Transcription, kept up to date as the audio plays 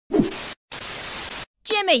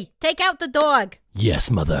Jimmy, take out the dog.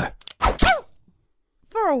 Yes, Mother.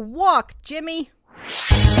 For a walk, Jimmy.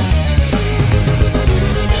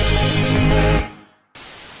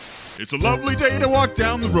 It's a lovely day to walk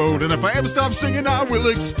down the road, and if I ever stop singing, I will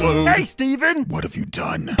explode. Hey, Stephen! What have you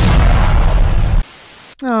done?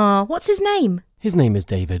 Aw, what's his name? His name is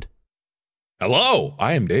David. Hello,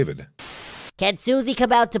 I am David. Can Susie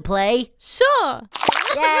come out to play? Sure.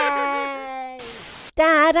 Yay!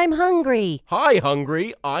 Dad, I'm hungry. Hi,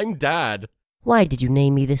 Hungry. I'm Dad. Why did you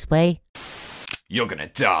name me this way? You're gonna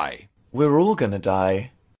die. We're all gonna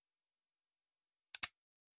die.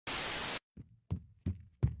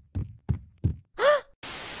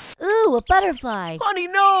 Ooh, a butterfly. Honey,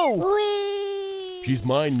 no! Whee! She's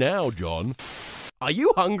mine now, John. Are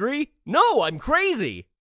you hungry? No, I'm crazy.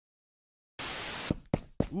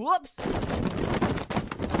 Whoops.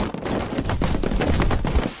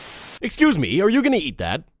 Excuse me, are you gonna eat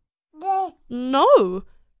that? No.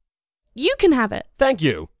 You can have it. Thank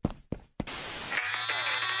you.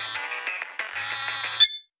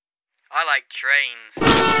 I like trains.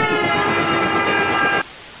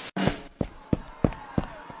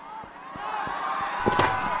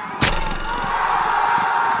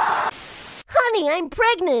 Honey, I'm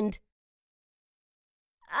pregnant.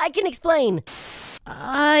 I can explain.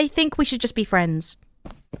 I think we should just be friends.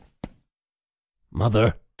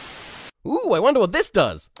 Mother. Ooh, I wonder what this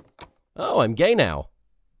does. Oh, I'm gay now.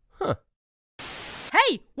 Huh.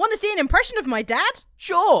 Hey, want to see an impression of my dad?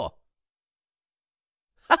 Sure.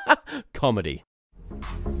 Comedy.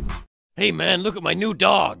 Hey man, look at my new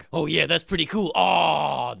dog. Oh yeah, that's pretty cool.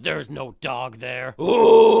 Aw, there's no dog there.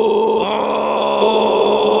 Ooh.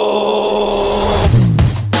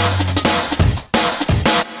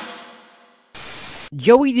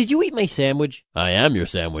 Joey, did you eat my sandwich? I am your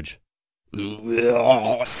sandwich.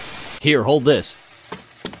 Here, hold this.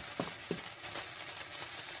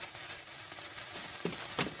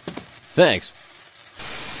 Thanks.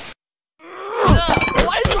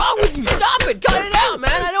 What is wrong with you? Stop it! Cut it out, man!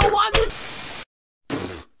 I don't want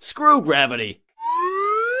this! Screw gravity.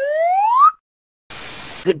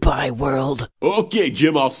 Goodbye, world. Okay,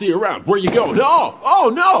 Jim, I'll see you around. Where you going?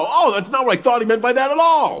 Oh no! Oh, that's not what I thought he meant by that at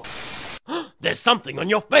all! There's something on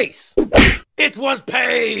your face. It was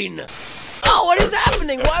pain. Oh, what is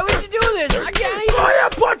happening? Why would you do this? I can't even... I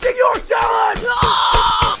am punching your salad!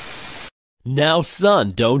 Ah! Now,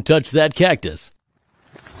 son, don't touch that cactus.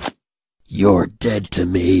 You're dead to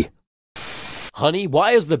me. Honey,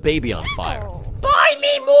 why is the baby on fire? Buy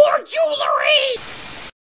me more jewelry!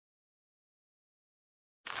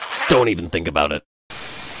 Don't even think about it.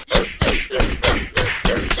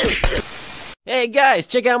 Hey guys,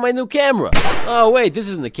 check out my new camera. Oh wait, this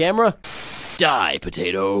isn't the camera. Die,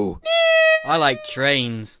 potato. I like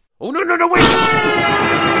trains. Oh no, wait!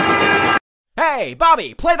 Hey,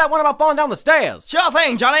 Bobby, play that one about falling down the stairs. Sure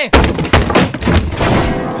thing, Johnny.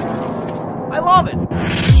 I love it.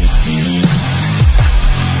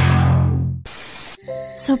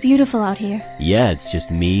 So beautiful out here. Yeah, it's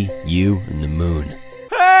just me, you, and the moon.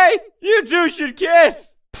 Hey, you two should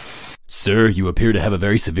kiss. Sir, you appear to have a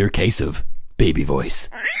very severe case of baby voice.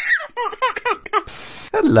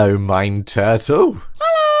 Hello, Mine Turtle.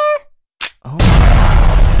 Hello. Oh.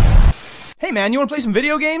 Hey man, you wanna play some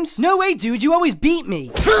video games? No way, dude, you always beat me.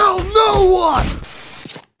 Tell no one!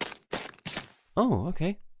 Oh,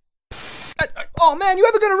 okay. Oh man, you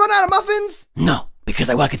ever gonna run out of muffins? No, because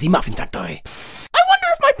I work at the muffin factory. I wonder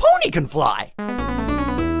if my pony can fly.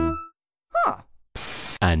 Huh.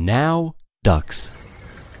 And now, ducks.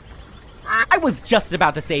 I was just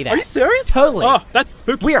about to say that. Are you serious? Totally. Oh, that's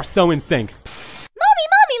spooky. We are so in sync.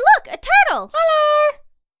 Mommy, look, a turtle. Hello.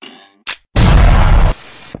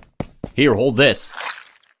 Here, hold this.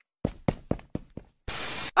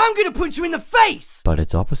 I'm gonna punch you in the face. But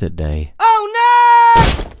it's opposite day. Oh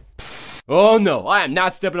no! Oh no, I am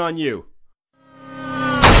not stepping on you.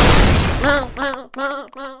 Stay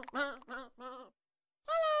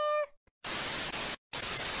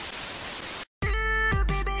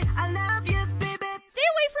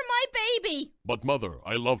away from my baby. But Mother,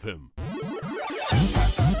 I love him.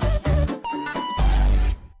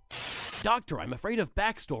 Doctor, I'm afraid of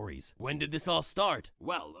backstories. When did this all start?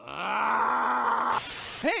 Well,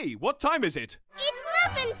 Hey, what time is it? It's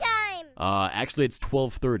muffin time! Actually it's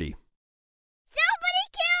 12:30. Somebody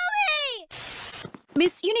kill me!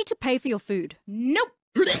 Miss, you need to pay for your food. Nope.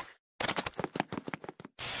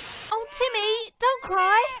 Oh, Timmy, don't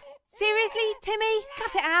cry. Seriously, Timmy,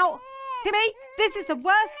 cut it out. Timmy, this is the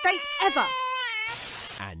worst date ever.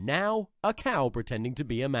 And now, a cow pretending to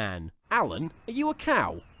be a man. Alan, are you a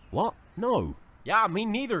cow? What? No. Yeah, me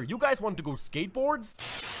neither. You guys want to go skateboards?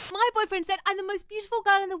 My boyfriend said I'm the most beautiful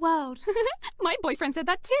girl in the world. My boyfriend said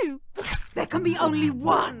that too. There can be only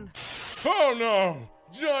one. Oh no!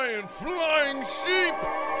 Giant flying sheep!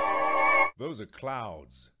 Those are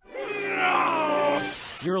clouds.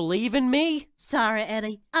 You're leaving me? Sorry,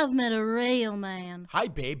 Eddie. I've met a real man. Hi,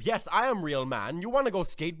 babe. Yes, I am real man. You want to go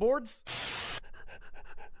skateboards?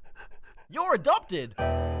 You're adopted.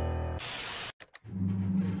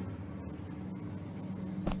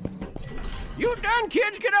 You done,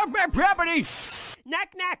 kids? Get off my property! Knock,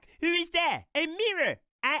 knock. Who is there? A mirror.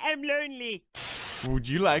 I am lonely. Would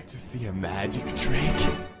you like to see a magic trick?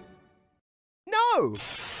 No.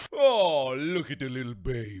 Oh, look at the little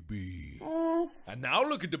baby. And now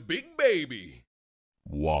look at the big baby.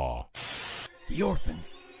 Wah. The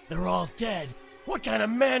orphans, they're all dead. What kind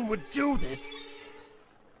of man would do this?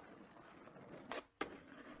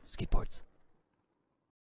 Skateboards.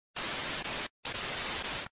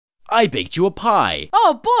 I baked you a pie.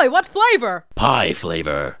 Oh boy, what flavor? Pie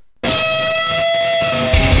flavor. I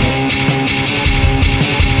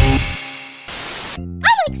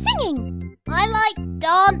like singing. I like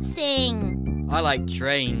dancing. I like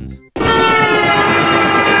trains.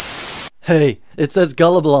 Hey, it says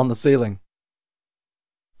gullible on the ceiling.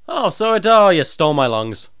 Oh, so it you stole my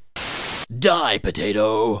lungs. Die,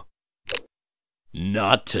 potato.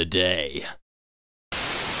 Not today.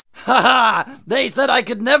 Haha! They said I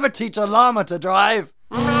could never teach a llama to drive.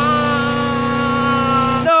 No,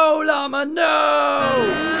 llama,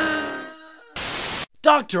 no!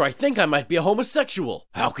 Doctor, I think I might be a homosexual.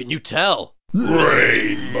 How can you tell?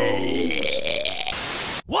 Rainbows.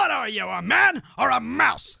 What are you, a man or a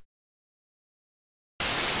mouse?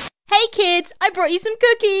 Hey kids, I brought you some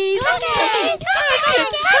cookies.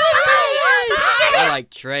 I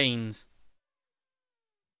like trains.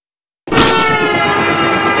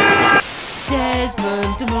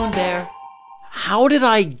 Desmond the Moon Bear. How did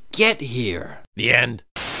I get here? The end.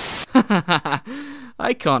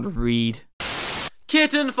 I can't read.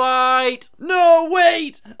 Kitten fight! No,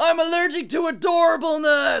 wait! I'm allergic to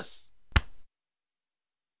adorableness!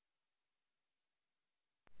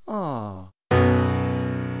 Aw.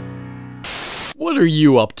 What are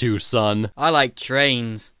you up to, son? I like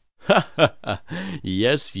trains.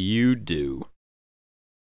 Yes, you do.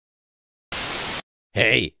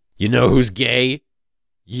 Hey, you know who's gay?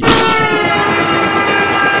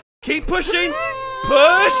 Keep pushing!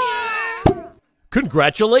 Push!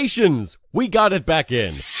 Congratulations! We got it back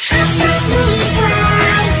in.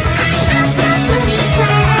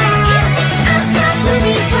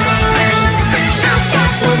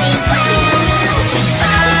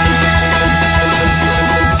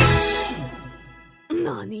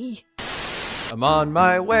 Nani? I'm on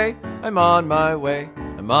my way, I'm on my way,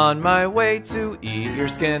 I'm on my way to eat your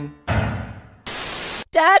skin.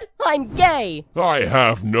 Dad, I'm gay. I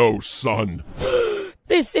have no son.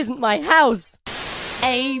 This isn't my house.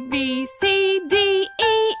 A, B, C, D,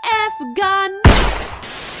 E, F, gun.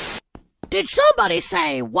 Did somebody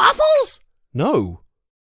say waffles? No.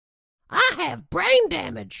 I have brain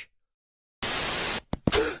damage.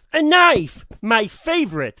 A knife. My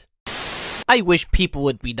favorite. I wish people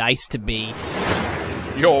would be nice to me.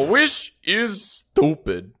 Your wish is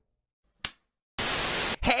stupid.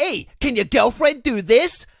 Hey, can your girlfriend do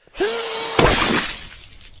this?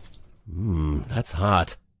 That's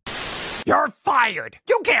hot. You're fired.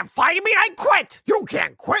 You can't fire me. I quit. You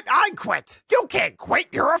can't quit. I quit. You can't quit.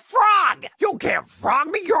 You're a frog. You can't frog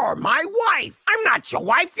me. You're my wife. I'm not your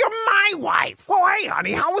wife. You're my wife. Oh, hey,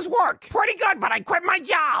 honey, how was work? Pretty good, but I quit my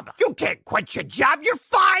job. You can't quit your job. You're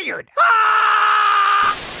fired.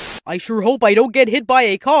 Ah! I sure hope I don't get hit by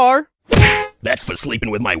a car. That's for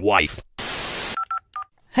sleeping with my wife.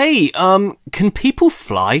 Hey, can people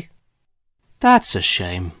fly? That's a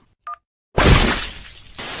shame.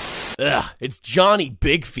 Ugh, it's Johnny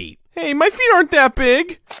Big Feet. Hey, my feet aren't that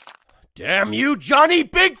big. Damn you, Johnny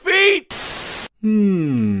Big Feet!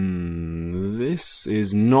 This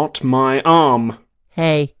is not my arm.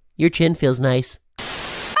 Hey, your chin feels nice.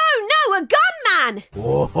 Oh no, a gunman!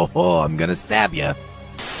 Oh, I'm gonna stab you.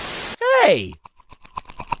 Hey!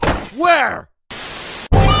 Where?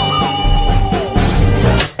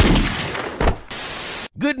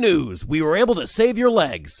 Good news, we were able to save your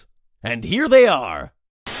legs. And here they are.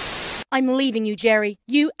 I'm leaving you, Jerry.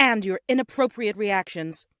 You and your inappropriate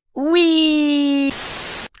reactions. My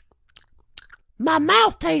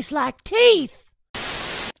mouth tastes like teeth.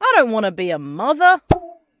 I don't want to be a mother.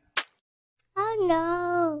 Oh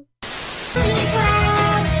no.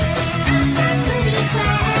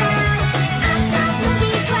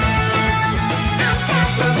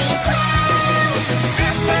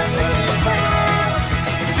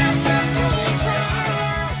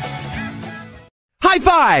 High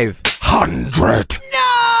five! 100.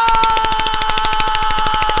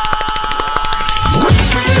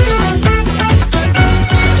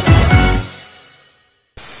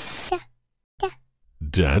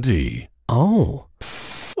 Daddy. Oh.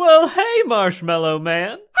 Well, hey, Marshmallow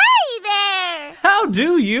Man. Hey there! How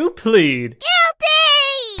do you plead?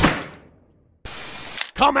 Guilty!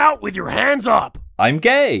 Come out with your hands up. I'm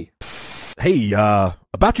gay. Hey,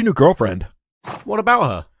 about your new girlfriend. What about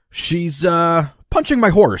her? She's, punching my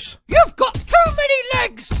horse. You've got too many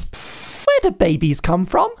legs! Where do babies come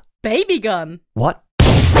from? Baby gun. What?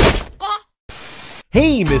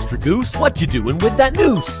 Hey, Mr. Goose, what you doing with that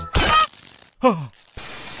noose?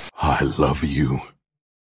 I love you.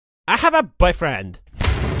 I have a boyfriend.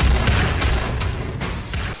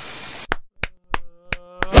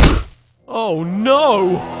 Oh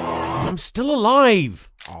no! I'm still alive.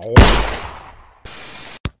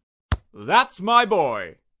 That's my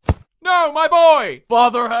boy. No, my boy!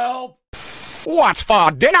 Father, help! What's for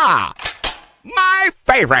dinner? My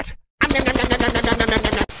favorite.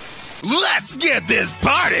 Let's get this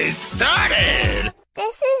party started.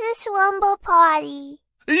 This is a slumber party.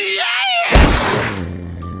 Yeah!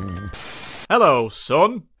 Hello,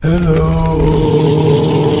 son. Hello.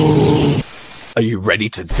 Are you ready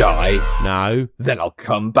to die? No. Then I'll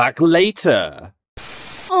come back later.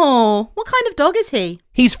 Oh, what kind of dog is he?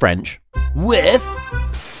 He's French. With?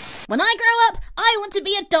 When I grow up, I want to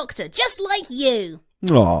be a doctor, just like you.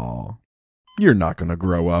 Aw, you're not gonna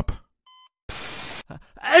grow up.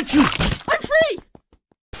 I'm free!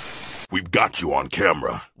 We've got you on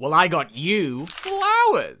camera. Well, I got you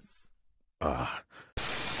flowers.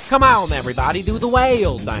 Come on, everybody, do the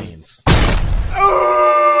whale dance.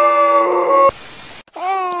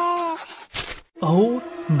 Oh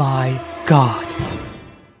my god.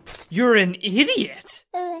 You're an idiot.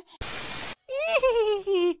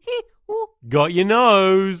 Got your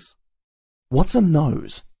nose. What's a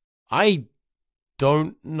nose? I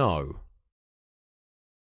don't know.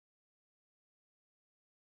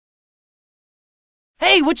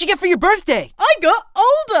 Hey, what'd you get for your birthday? I got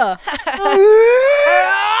older!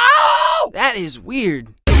 That is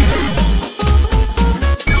weird.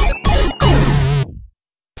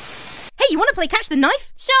 Hey, you want to play catch the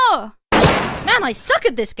knife? Sure. Man, I suck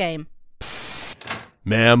at this game.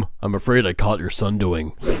 Ma'am, I'm afraid I caught your son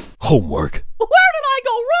doing homework. Where did I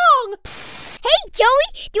go wrong? Hey,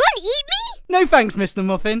 Joey, do you want to eat me? No thanks, Mr.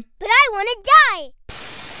 Muffin. But I want to die.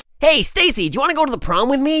 Hey, Stacy, do you want to go to the prom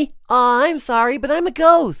with me? Aw, I'm sorry, but I'm a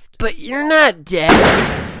ghost. But you're not dead.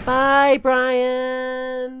 Bye,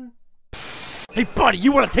 Brian. Hey, buddy,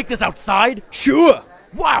 you want to take this outside? Sure.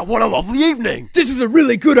 Wow, what a lovely evening. This was a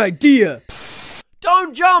really good idea.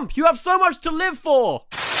 Don't jump. You have so much to live for.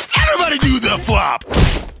 Everybody do the flop.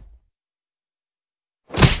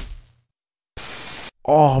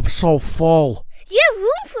 Oh, I'm so full. You have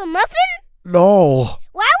room for a muffin? No.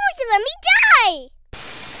 Why won't you let me die?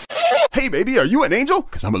 Hey, baby, are you an angel?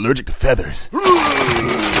 Because I'm allergic to feathers.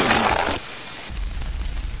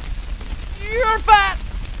 You're fat.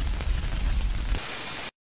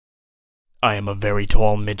 I am a very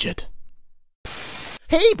tall midget.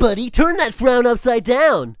 Hey, buddy, turn that frown upside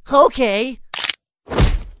down. Okay.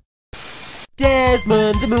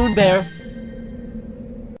 Desmond, the moon bear.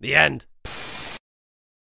 The end.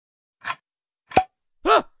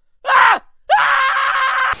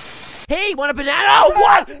 Hey, want a banana? Oh,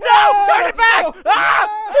 what? No! Turn it back! Who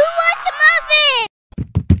wants a muffin?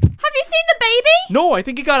 Have you seen the baby? No, I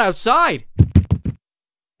think he got outside.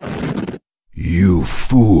 You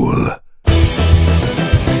fool.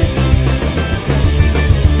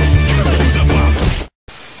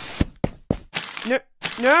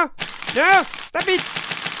 No, stop it.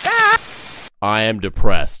 I am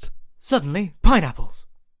depressed. Suddenly, pineapples.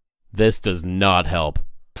 This does not help.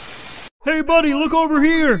 Hey, buddy, look over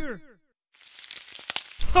here.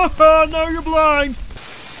 Haha, now you're blind.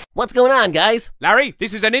 What's going on, guys? Larry,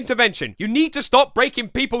 this is an intervention. You need to stop breaking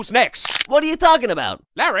people's necks. What are you talking about?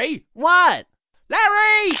 Larry! What?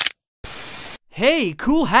 Larry! Hey,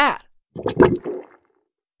 cool hat.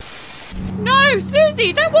 No,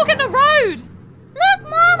 Susie, don't walk in the road. Look,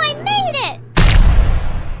 Mom, I made it.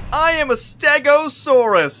 I am a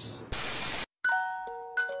stegosaurus.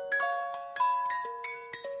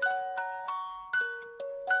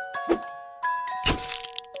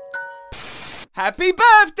 Happy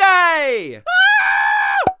birthday!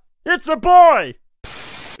 It's a boy!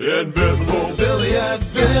 Invisible Billy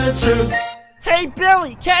Adventures. Hey,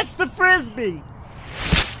 Billy, catch the frisbee!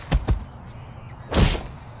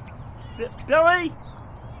 Billy?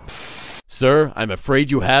 Sir, I'm afraid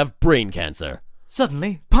you have brain cancer.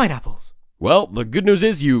 Suddenly, pineapples. Well, the good news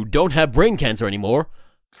is you don't have brain cancer anymore.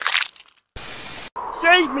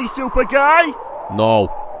 Save me, super guy! No.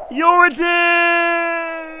 You're a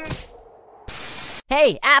dick!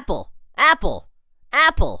 Hey, Apple! Apple!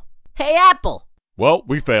 Apple! Hey, Apple! Well,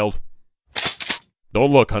 we failed.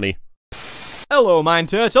 Don't look, honey. Hello, Mine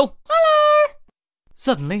Turtle. Hello!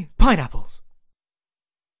 Suddenly, pineapples.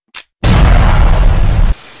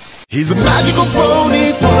 He's a magical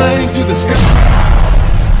pony flying through the sky.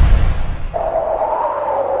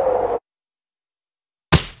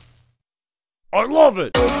 I love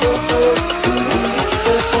it!